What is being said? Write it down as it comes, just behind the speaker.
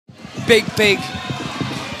big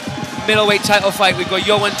middleweight title fight. We've got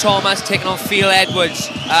Ioan Thomas taking on Theil Edwards.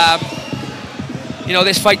 You know,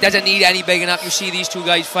 this fight doesn't need any big enough. You see these two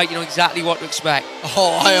guys fight, you know exactly what to expect.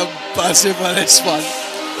 Oh, I am buzzing by this one.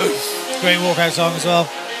 Great walkout song as well.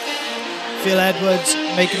 Theil Edwards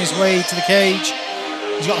making his way to the cage.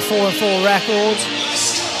 He's got a 4-4 record.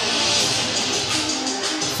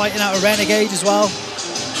 Fighting out a Renegade as well.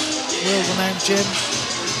 World-renowned gym.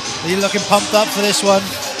 He's looking pumped up for this one.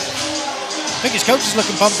 I think his coach is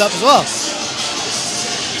looking pumped up as well.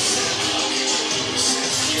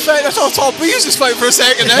 I thought Tom Breeze was fighting for a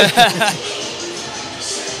second then.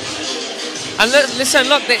 And listen,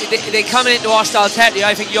 look, they're coming into hostile territory.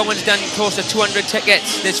 I think Ioan's done close to 200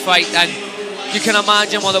 tickets this fight, and you can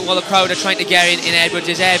imagine what the crowd are trying to get in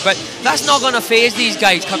Edwards' head. But that's not going to faze these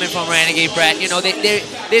guys coming from Renegade, Brett. You know,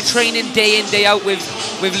 they're training day in, day out with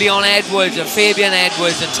Leon Edwards and Fabian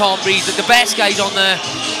Edwards and Tom Breeze, the best guys on the,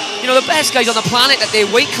 you know, the best guys on the planet at their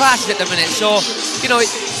weight classes at the minute. So, you know,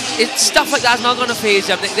 stuff like that's not going to faze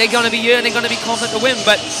them. They're going to be here and they're going to be confident to win.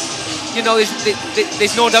 But, you know,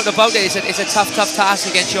 there's no doubt about it. It's a tough task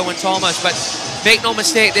against Ioan Thomas. But make no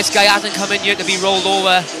mistake, this guy hasn't come in here to be rolled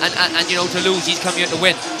over and you know, to lose. He's come here to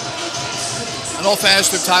win. And all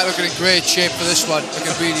fairness to him, Tyler, looking in great shape for this one.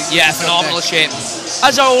 Looking really, yeah, phenomenal shape.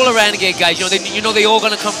 As are all the Renegade guys. You know, they're all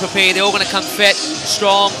going to come prepared. They're all going to come fit,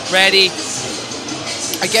 strong, ready.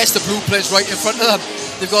 I guess the blueprint's right in front of them.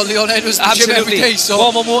 They've got Leon Edwards in the gym every day. So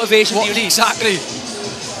what more motivation do you need? Exactly.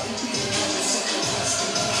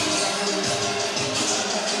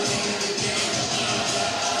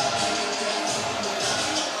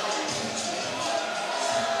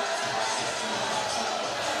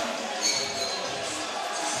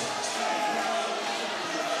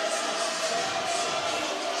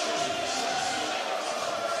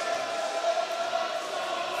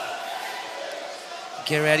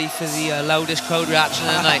 Get ready for the loudest crowd reaction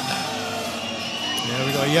of the night. There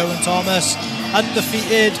we go, Ioan Thomas,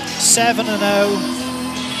 undefeated,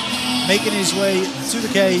 7-0, making his way to the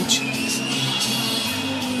cage.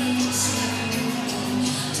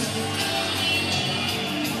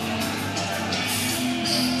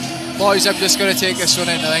 Boys, I'm just going to take this one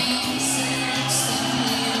in, I think.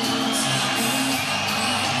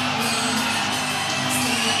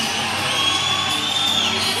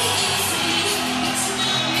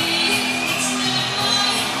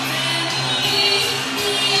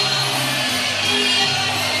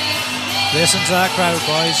 Listen to that crowd,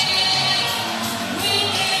 boys.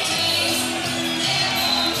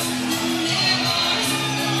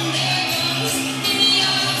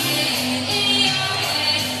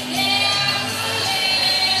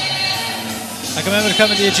 I can remember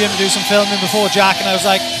coming to your gym to do some filming before Jack, and I was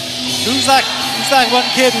like, who's that one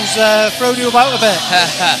kid who's thrown you about a bit?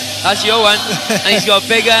 That's Ioan, and he's got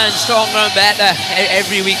bigger and stronger and better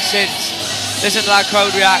every week since. Listen to that crowd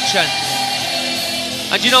reaction.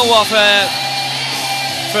 And you know what, for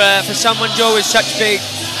someone, Joe, with such big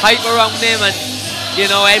hype around him, and you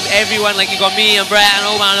know, everyone, like you got me and Brett and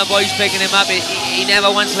Oman and the boys picking him up, he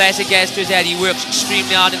never once lets it get to his head. He works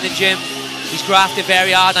extremely hard in the gym. He's grafted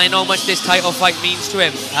very hard, and I know how much this title fight means to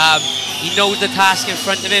him. He knows the task in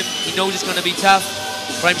front of him. He knows it's going to be tough,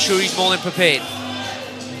 but I'm sure he's more than prepared.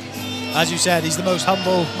 As you said, he's the most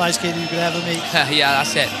humble, nice kid you could ever meet. Yeah,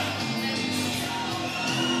 that's it.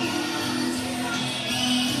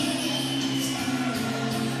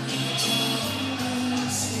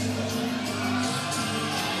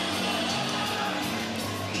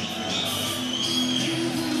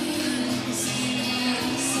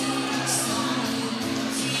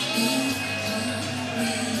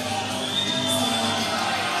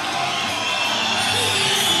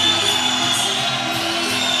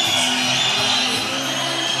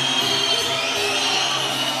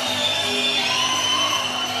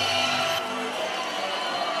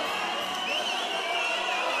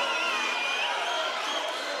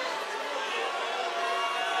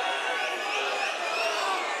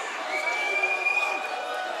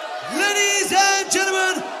 Ladies and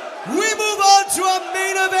gentlemen, we move on to our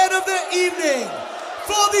main event of the evening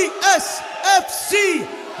for the SFC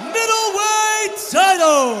Middleweight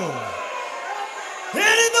title. And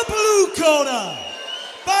in the blue corner,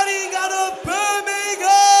 fighting out of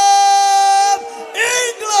Birmingham,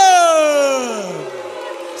 England,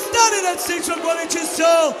 standing at 6 foot 1 inches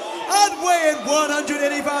tall and weighing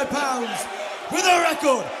 185 pounds, with a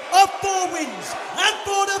record of 4 wins and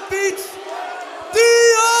 4 defeats, Theil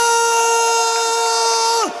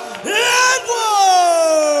Edwards!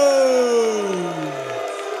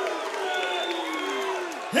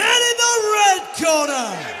 And in the red corner,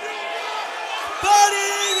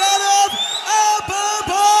 fighting out of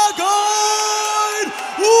Amatuer,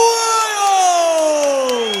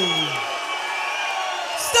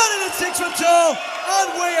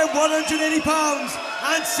 180 pounds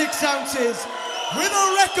and 6 ounces, with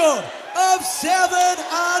a record of 7-0,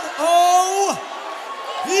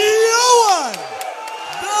 Ioan,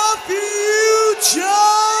 the Future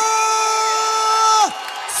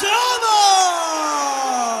German!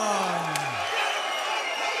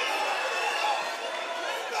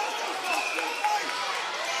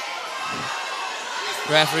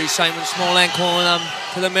 Referee Simon Smalling calling them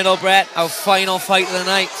to the middle, Brett. Our final fight of the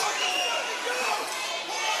night.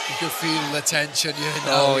 You can feel the tension, you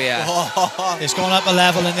know. Oh, yeah. It's gone up a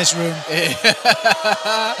level in this room.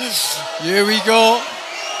 Here we go.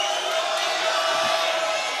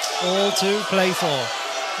 All to play for.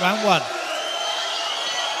 Round 1.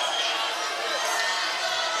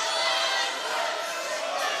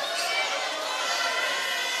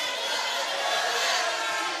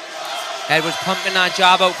 Edwards pumping that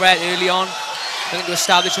jab out, Brett, early on, looking to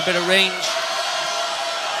establish a bit of range.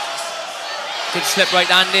 Good slip right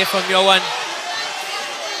hand there from Ioan.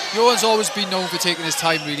 Ioan's always been known for taking his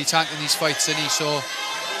time, really, tanking these fights, isn't he? So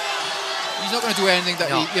he's not going to do anything that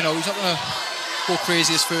he's not going to go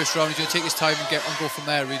crazy this first round. He's going to take his time and go from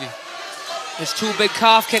there, really. There's 2 big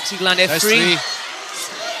calf kicks he landed. There's 3.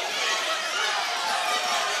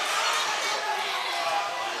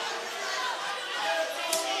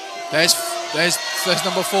 There's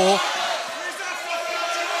number 4.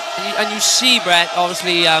 And you see, Brett,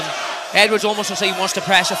 obviously, Edwards almost looks like he wants to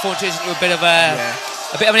pressure forward into a bit of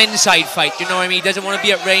an inside fight. You know what I mean? He doesn't want to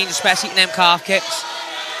be at range, especially in them calf kicks.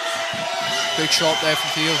 Big shot there from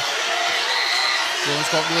Theil. Ioan's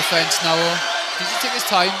got to the fence now. He's take his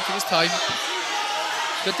time.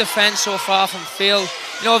 Good defence so far from Theil.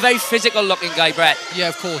 You know, a very physical looking guy, Brett. Yeah,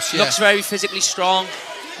 of course. Yeah. Looks very physically strong.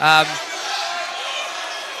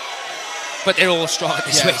 But they're all strong at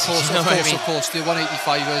this weight. Of course. The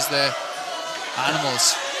 185ers, they're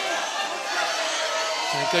animals.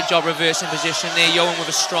 And a good job reversing position there. Ioan with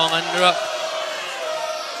a strong under-up.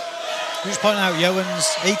 Who's pointing out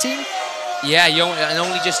Ioan's 18? Yeah, Ioan and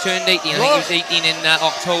only just turned 18. I think he was 18 in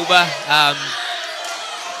October.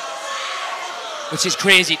 Which is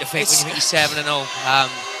crazy to think when you think he's 7-0.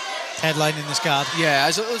 Headlining this card. Yeah,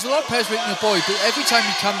 there's a lot of players waiting the boy, but every time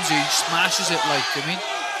he comes here, he smashes it, like, I mean.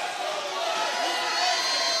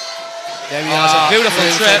 There we are. It's a beautiful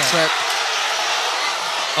trip.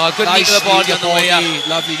 Good knee to the body on the way up.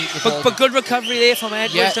 Lovely knee to the body. But good recovery there from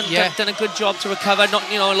Edwards. Done a good job to recover. Not,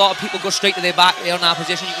 you know, a lot of people go straight to their back there on that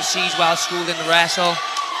position. You can see he's well schooled in the wrestle.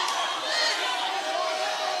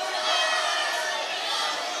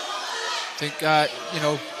 I think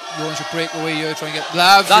Ioan should break away here, try and get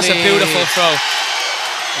lovely. That's a beautiful throw.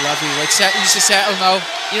 Lovely. Right, he's to settle now.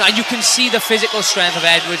 You know, and you can see the physical strength of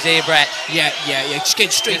Edwards there, Brett. Yeah. Just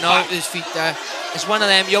getting straight back to his feet there. It's one of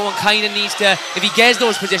them. Ioan kind of needs to, if he gets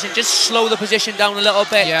those positions, just slow the position down a little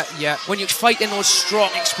bit. Yeah. When you're fighting those strong,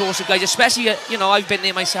 explosive guys, especially, you know, I've been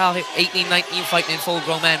there myself, 18, 19, fighting in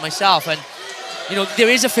full-grown men myself, and, you know, there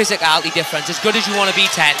is a physicality difference. As good as you want to be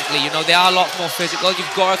technically, you know, they are a lot more physical.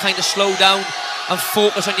 You've got to kind of slow down and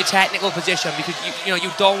focus on your technical position because,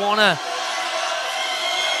 you don't want to.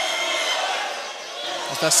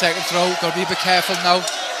 That's that second throw. Got to be a bit careful now.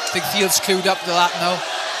 I think Theil's clued up to that now.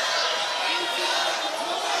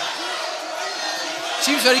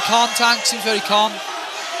 Seems very calm, Tank. Seems very calm.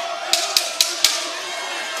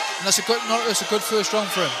 And that's a good first round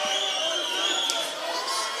for him.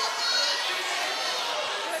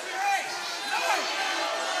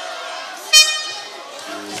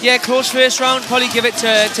 Yeah, close first round. Probably give it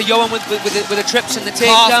to Ioan with the trips and the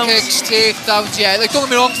takedowns. Calf kicks, takedowns, yeah. Like, don't get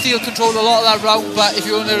me wrong, Theil controlled a lot of that round, but if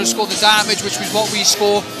you only score the damage, which was what we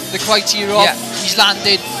score the criteria of, he's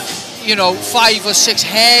landed, 5 or 6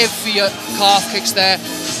 heavy calf kicks there.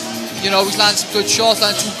 He's landed some good shots,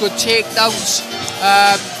 landed 2 good takedowns.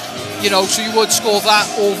 So you would score that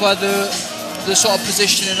over the sort of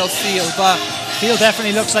positioning of Theil, but Theil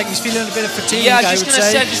definitely looks like he's feeling a bit of fatigue. Yeah, I was just going to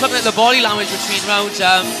say, just looking at the body language between rounds.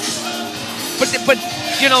 But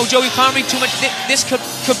Joe, you can't read too much. This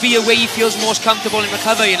could be a way he feels most comfortable in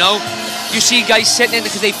recover. You see guys sitting in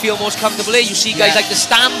because they feel most comfortable here. You see guys like to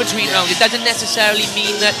stand between rounds. It doesn't necessarily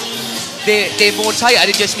mean that they're more tired.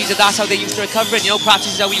 It just means that that's how they're used to recovering.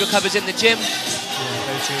 Practice is how he recovers in the gym. Yeah,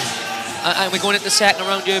 very true. And we're going into the second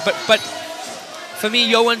round here. But for me,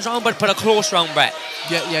 Ioan's round, but a close round, Brett.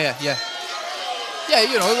 Yeah. Yeah,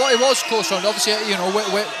 it was a close round. Obviously,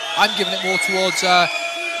 I'm giving it more towards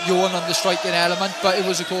Ioan on the striking element, but it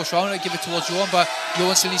was a close round. I give it towards Ioan, but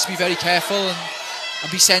Ioan still needs to be very careful and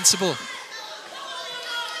be sensible.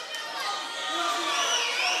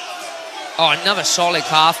 Oh, another solid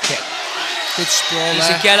calf kick. Good sprawl there. Needs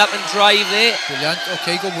to get up and drive there. Brilliant.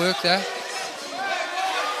 Okay, good work there.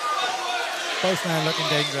 Both men looking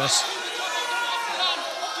dangerous.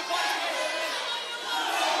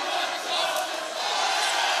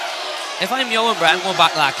 If I'm Ioan, Brett, I'm going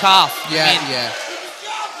back to that calf. Yeah, yeah.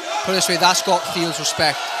 Put it this way, that's got Theil's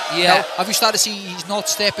respect. Yeah. Now, have you started to see he's not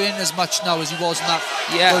stepping in as much now as he was in that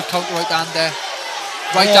good counter right hand there?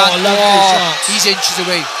 Right hand, he's inches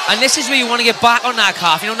away. And this is where you want to get back on that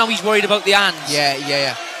calf. You know, now he's worried about the hands. Yeah,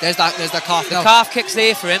 yeah, yeah. There's that calf now. The calf kick's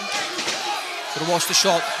there for him. Gotta watch the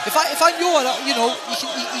shot. If I'm Ioan, you know,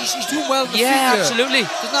 he's doing well in the feet. Yeah, absolutely.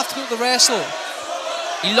 Doesn't have to go to the wrestle.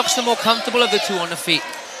 He looks the more comfortable of the two on the feet.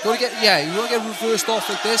 You want to get reversed off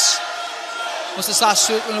like this. Wants to start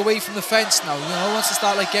circling away from the fence now. You know, wants to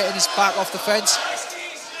start like getting his back off the fence.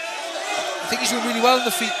 I think he's doing really well in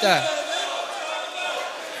the feet there.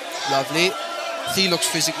 Lovely. Theil looks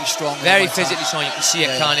physically strong. Very physically strong. You can see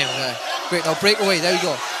it, can't you? Yeah. Great. Now break away. There we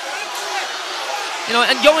go. You know,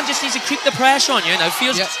 and Ioan just needs to keep the pressure on you. Now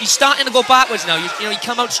feels he's starting to go backwards now. You know, he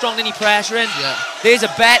come out strong, then he pressure in. Yeah. There's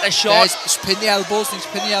a better shot. Just pin the elbows. Needs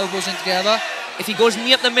to pin the elbows in together. If he goes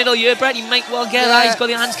knee up the middle here, Brett, he might well get that. He's got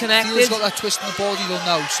the hands connected. He's got that twist in the body though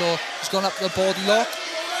now, so he's gone up to the body lock.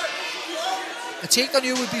 A takedown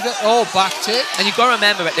here would be back take. And you've got to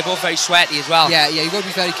remember that they're both very sweaty as well. Yeah, you've got to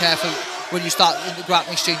be very careful when you start the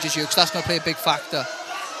grappling exchanges here, because that's going to play a big factor.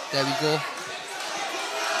 There we go.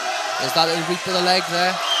 There's that little reap of the leg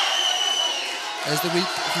there. There's the reap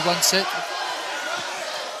if he wants it.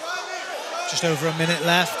 Just over a minute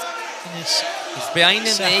left in this He's behind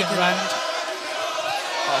him there. Second round.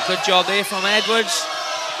 Oh, good job there from Edwards.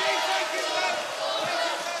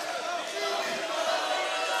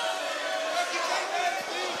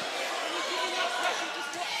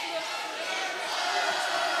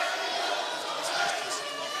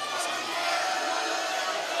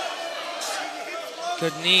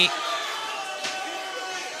 Good knee.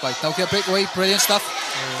 Right, now get a breakaway, brilliant stuff.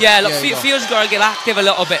 Yeah, look, Theil's got to get active a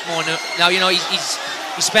little bit more now. You know, he's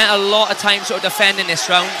spent a lot of time sort of defending this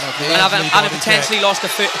round and having potentially lost a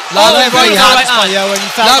foot. Lovely right hand.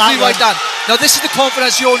 Lovely right hand. Now this is the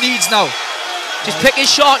confidence Ioan needs now. Just pick his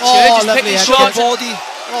shot, just pick his shot.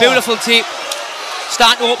 Beautiful tee.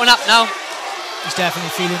 Starting to open up now. He's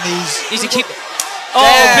definitely feeling these. Needs to keep. Oh,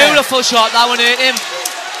 beautiful shot. That one hurt him.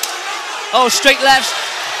 Oh, straight lefts.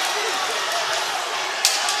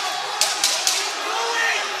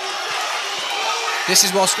 This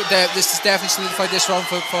is definitely solidified this round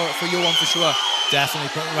for Ioan for sure. Definitely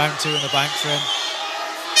put round 2 in the bank for him.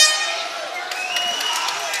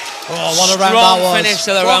 Oh, what a round that was. Strong finish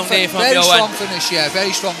to the round there from Ioan. Very strong finish, yeah,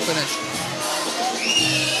 very strong finish.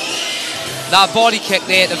 That body kick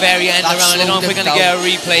there at the very end of the round, I don't know if we're going to get a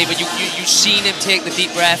replay, but you've seen him take the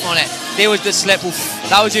deep breath on it. There was the slip.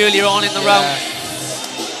 That was earlier on in the round.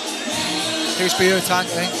 Here's for your tank,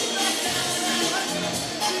 I think.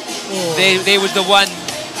 Oh. There was the one.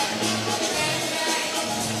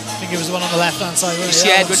 I think it was the one on the left-hand side. You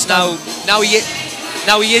see Edwards now he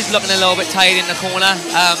is looking a little bit tired in the corner.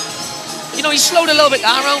 You know, he slowed a little bit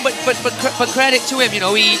that round, but credit to him. You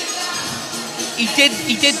know, he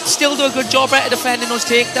did still do a good job at defending those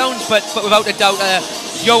takedowns, but without a doubt,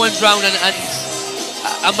 Ioan's round and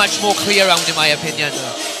a much more clear round in my opinion.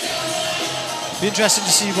 Be interesting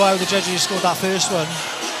to see why the judges scored that first one.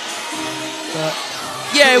 But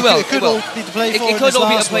yeah, it could all be to play for. It could all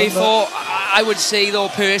be to play for. I would say though,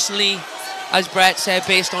 personally, as Brett said,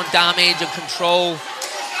 based on damage and control,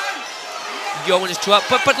 Ioan is two up.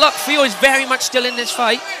 But look, Theo is very much still in this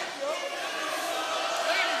fight.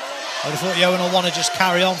 I would have thought Ioan will want to just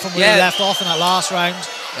carry on from where he left off in that last round.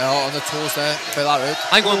 Yeah, on the toes there. Feel that right.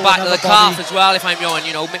 I'm going back to the calf as well if I'm Ioan,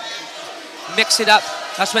 you know. Mix it up.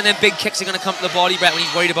 That's when them big kicks are going to come to the body, Brett, when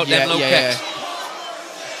he's worried about them low kicks.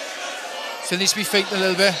 Still needs to be feinting a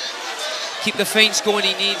little bit. Keep the feints going,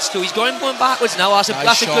 he needs to. He's going backwards now. That's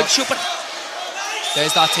a good shoot. But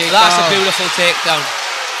there's that takedown. That's a beautiful takedown.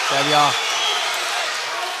 There we are.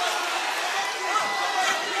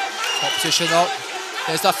 Top position up.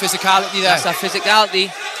 There's that physicality there. That's that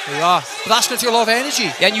physicality. There we are. But that's going to take a lot of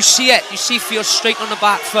energy. Yeah, and you see it. You see Theo straight on the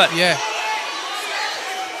back foot. Yeah.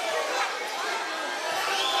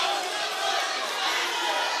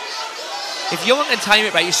 If Ioan can time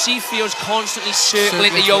it right, you see Theo's constantly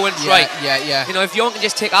circling to Ioan's right. Yeah. You know, if Ioan can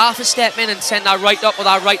just take half a step in and send that right up with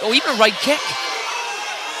that right, or even a right kick.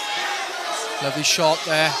 Lovely shot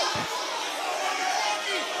there.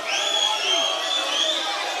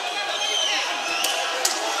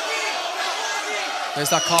 There's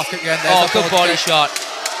that calf kick again. There's good body shot.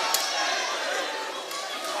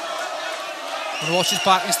 I'm going to watch his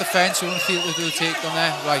back against the fence. We're going to feel to do the takedown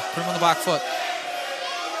there. Right, put him on the back foot.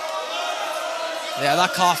 Yeah,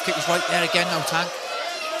 that calf kick is right there again now, Tank.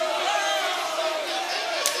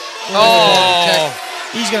 Oh,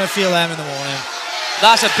 he's going to feel them in the morning.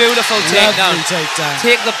 that's a beautiful takedown. Lovely takedown.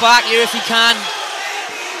 Take the back here if he can.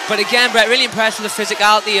 But again, Brett, really impressed with the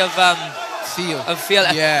physicality of Theil.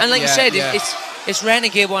 Yeah, and like you said, yeah. it's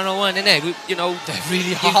Renegade 101, isn't it? You know, they're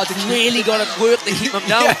really hard to keep. Really got to work to keep them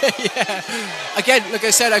down. Yeah. Again, like I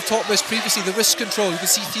said, I've talked about this previously, the wrist control. You can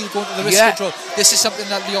see Theil going to the wrist control. This is something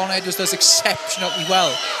that Leon Edwards does exceptionally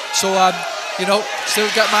well. So, you know, still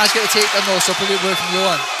managed to get a takedown though, so brilliant work from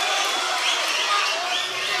Ioan.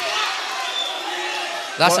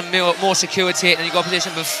 That's a more secure takedown. You got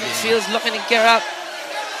position, but Theil's looking to get up.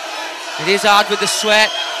 It is hard with the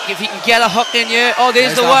sweat. If he can get a hook in here. Oh,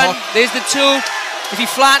 there's the one. Hook. There's the two. If he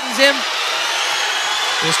flattens him.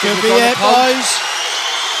 This could be it, boys.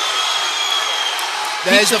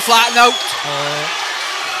 There's the flatten out.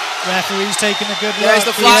 Referee's taking a good look. There's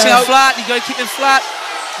the flatten out. Flat. You got to keep him flat.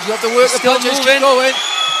 You have to work the punches. Keep going.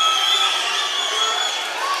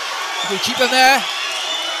 You got to keep him there.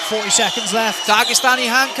 40 seconds left. Dagestani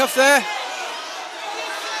handcuff there.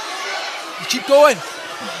 You keep going.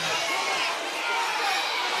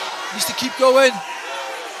 Needs to keep going.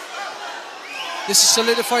 This is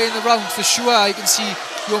solidifying the round for sure. You can see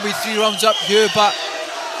you'll be 3 rounds up here, but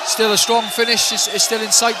still a strong finish is still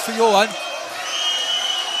in sight for Ioan.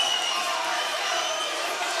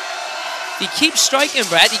 He keeps striking,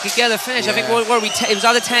 Brett. He could get a finish. I think it was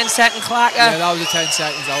either 10-second clock. Yeah, that was a 10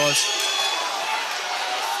 seconds. That was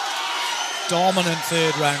dominant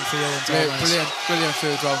third round for Ioan Thomas. Brilliant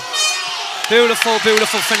third round. Beautiful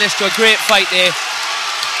finish to a great fight there.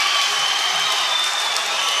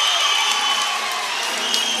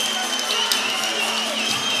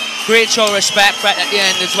 Great show of respect, Brett, at the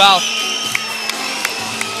end as well.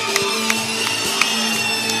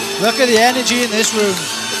 Look at the energy in this room.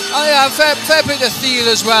 Oh yeah, fair play to Theil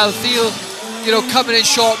as well. Theil, you know, coming in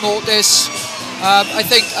short notice. I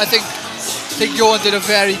think Ioan did a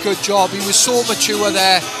very good job. He was so mature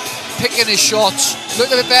there, picking his shots.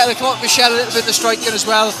 Looked a bit better. Come on, Michelle, a little bit of the striking as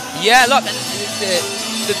well. Yeah, look,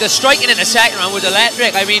 the striking in the second round was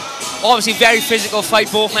electric. I mean, obviously very physical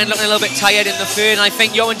fight. Both men looking a little bit tired in the third, and I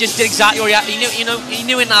think Ioan just did exactly what he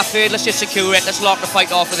knew in that third. Let's just secure it. Let's lock the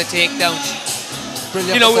fight off with a takedown.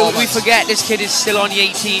 Brilliant. You know, we forget this kid is still only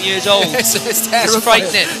 18 years old. It's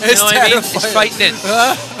frightening. You know what I mean? It's frightening.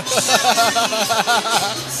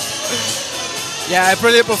 Yeah,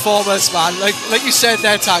 brilliant performance, man. Like you said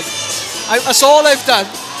there, Tag. That's all I've done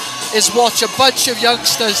is watch a bunch of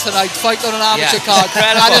youngsters tonight fight on an amateur card,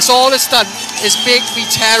 and that's all it's done is make me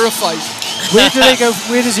terrified. Where do they go?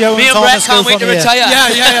 Where does Ioan Me and Thomas Brett can't wait to retire.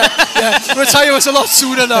 Yeah. Retire was a lot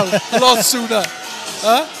sooner now. A lot sooner.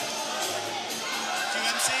 Huh?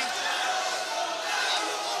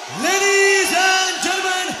 Ladies and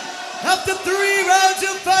gentlemen, after 3 rounds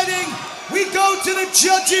of fighting, we go to the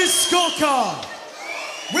judges' scorecard,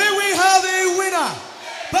 where we have a winner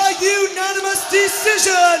by unanimous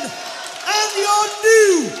decision, and your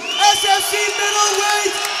new SFC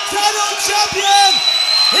Middleweight title champion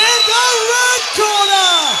in the red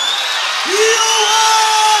corner,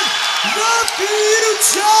 Ioan the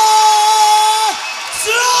Future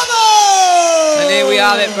Thomas! And here we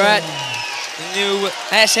have it, Brett. The new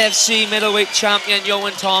SFC Middleweight champion,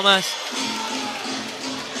 Ioan Thomas.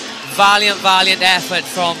 Valiant effort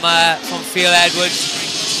from Theil Edwards.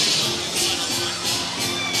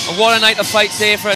 And what a night of fights there for